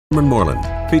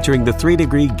Moreland, featuring the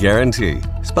 3-degree guarantee.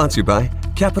 Sponsored by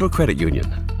Capital Credit Union.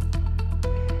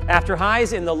 After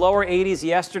highs in the lower 80s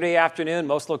yesterday afternoon,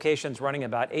 most locations running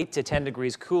about 8 to 10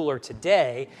 degrees cooler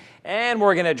today. And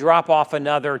we're going to drop off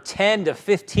another 10 to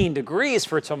 15 degrees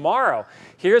for tomorrow.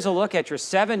 Here's a look at your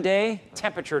 7-day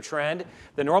temperature trend.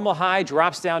 The normal high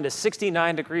drops down to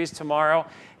 69 degrees tomorrow,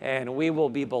 and we will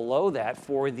be below that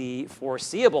for the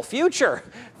foreseeable future.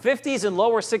 50s and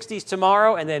lower 60s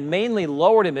tomorrow, and then mainly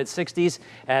lower to mid 60s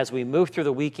as we move through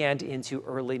the weekend into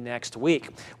early next week.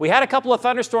 We had a couple of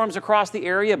thunderstorms across the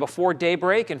area before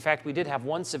daybreak. In fact, we did have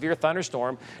one severe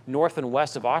thunderstorm north and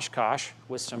west of Oshkosh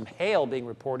with some hail being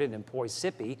reported in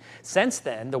Poughkeepsie. Since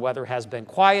then, the weather has been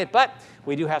quiet, but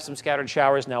we do have some scattered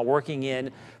showers now working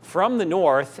in from the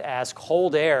north as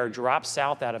cold air drops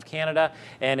south out of Canada.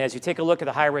 And as you take a look at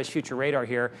the high-res future radar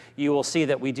here, you will see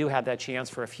that we do have that chance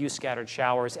for a few scattered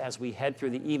showers as we head through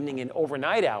the evening and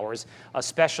overnight hours,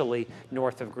 especially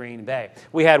north of Green Bay.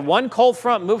 We had one cold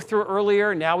front move through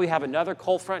earlier. Now we have another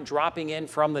cold front dropping in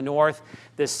from the north.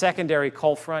 This secondary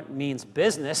cold front means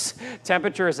business.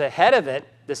 Temperatures ahead of it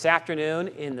this afternoon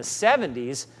in the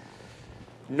 70s.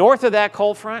 North of that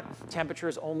cold front,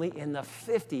 temperatures only in the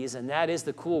 50s, and that is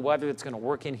the cool weather that's going to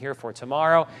work in here for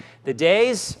tomorrow. The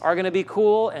days are going to be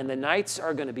cool, and the nights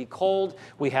are going to be cold.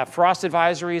 We have frost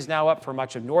advisories now up for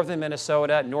much of northern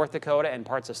Minnesota, North Dakota, and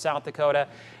parts of South Dakota,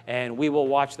 and we will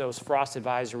watch those frost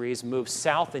advisories move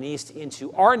south and east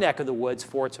into our neck of the woods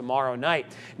for tomorrow night.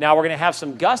 Now, we're going to have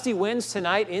some gusty winds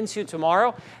tonight into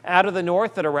tomorrow out of the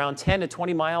north at around 10 to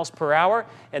 20 miles per hour,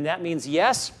 and that means,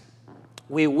 yes,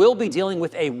 we will be dealing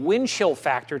with a wind chill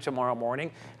factor tomorrow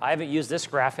morning. I haven't used this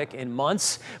graphic in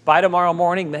months. By tomorrow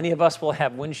morning, many of us will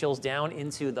have wind chills down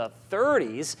into the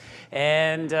 30s,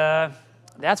 and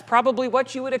that's probably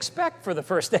what you would expect for the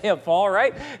first day of fall,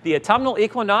 right? The autumnal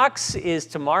equinox is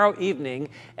tomorrow evening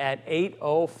at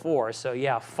 8:04. So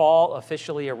yeah, fall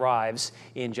officially arrives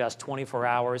in just 24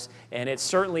 hours, and it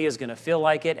certainly is going to feel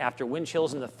like it. After wind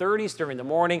chills in the 30s during the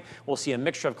morning, we'll see a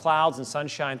mixture of clouds and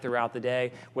sunshine throughout the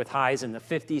day with highs in the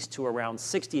 50s to around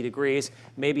 60 degrees,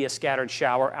 maybe a scattered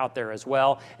shower out there as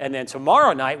well. And then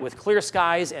tomorrow night, with clear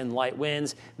skies and light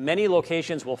winds, many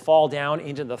locations will fall down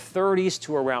into the 30s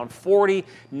to around 40.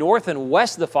 North and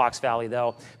west of the Fox Valley,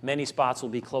 though, many spots will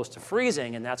be close to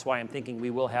freezing, and that's why I'm thinking we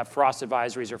will have frost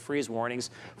advisories or freeze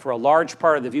warnings for a large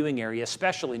part of the viewing area,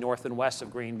 especially north and west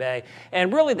of Green Bay.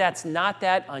 And really, that's not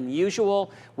that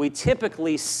unusual. We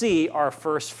typically see our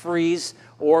first freeze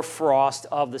or frost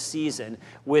of the season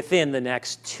within the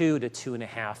next 2 to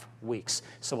 2.5 weeks.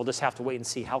 So we'll just have to wait and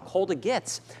see how cold it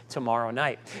gets tomorrow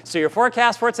night. So your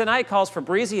forecast for tonight calls for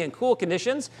breezy and cool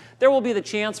conditions. There will be the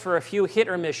chance for a few hit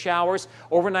or miss showers.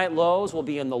 Overnight lows will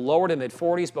be in the lower to mid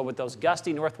 40s, but with those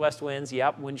gusty northwest winds,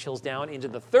 yep, wind chills down into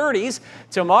the 30s.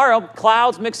 Tomorrow,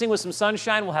 clouds mixing with some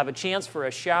sunshine will have a chance for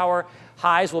a shower.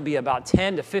 Highs will be about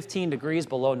 10 to 15 degrees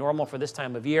below normal for this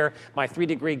time of year. My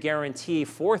 3-degree guarantee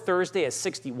for Thursday is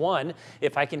 61.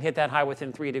 If I can hit that high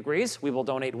within 3 degrees, we will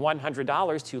donate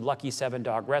 $100 to Lucky 7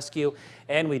 Dog Rescue.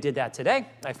 And we did that today.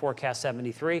 I forecast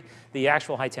 73. The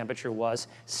actual high temperature was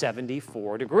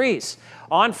 74 degrees.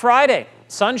 On Friday,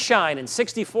 sunshine and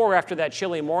 64 after that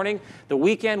chilly morning. The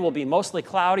weekend will be mostly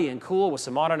cloudy and cool with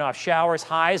some on and off showers,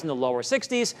 highs in the lower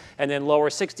 60s, and then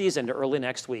lower 60s into early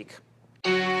next week.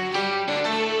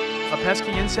 A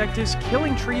pesky insect is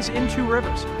killing trees in 2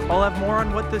 rivers. I'll have more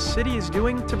on what the city is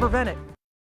doing to prevent it.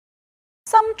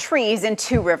 Some trees in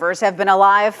 2 rivers have been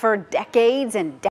alive for decades and decades.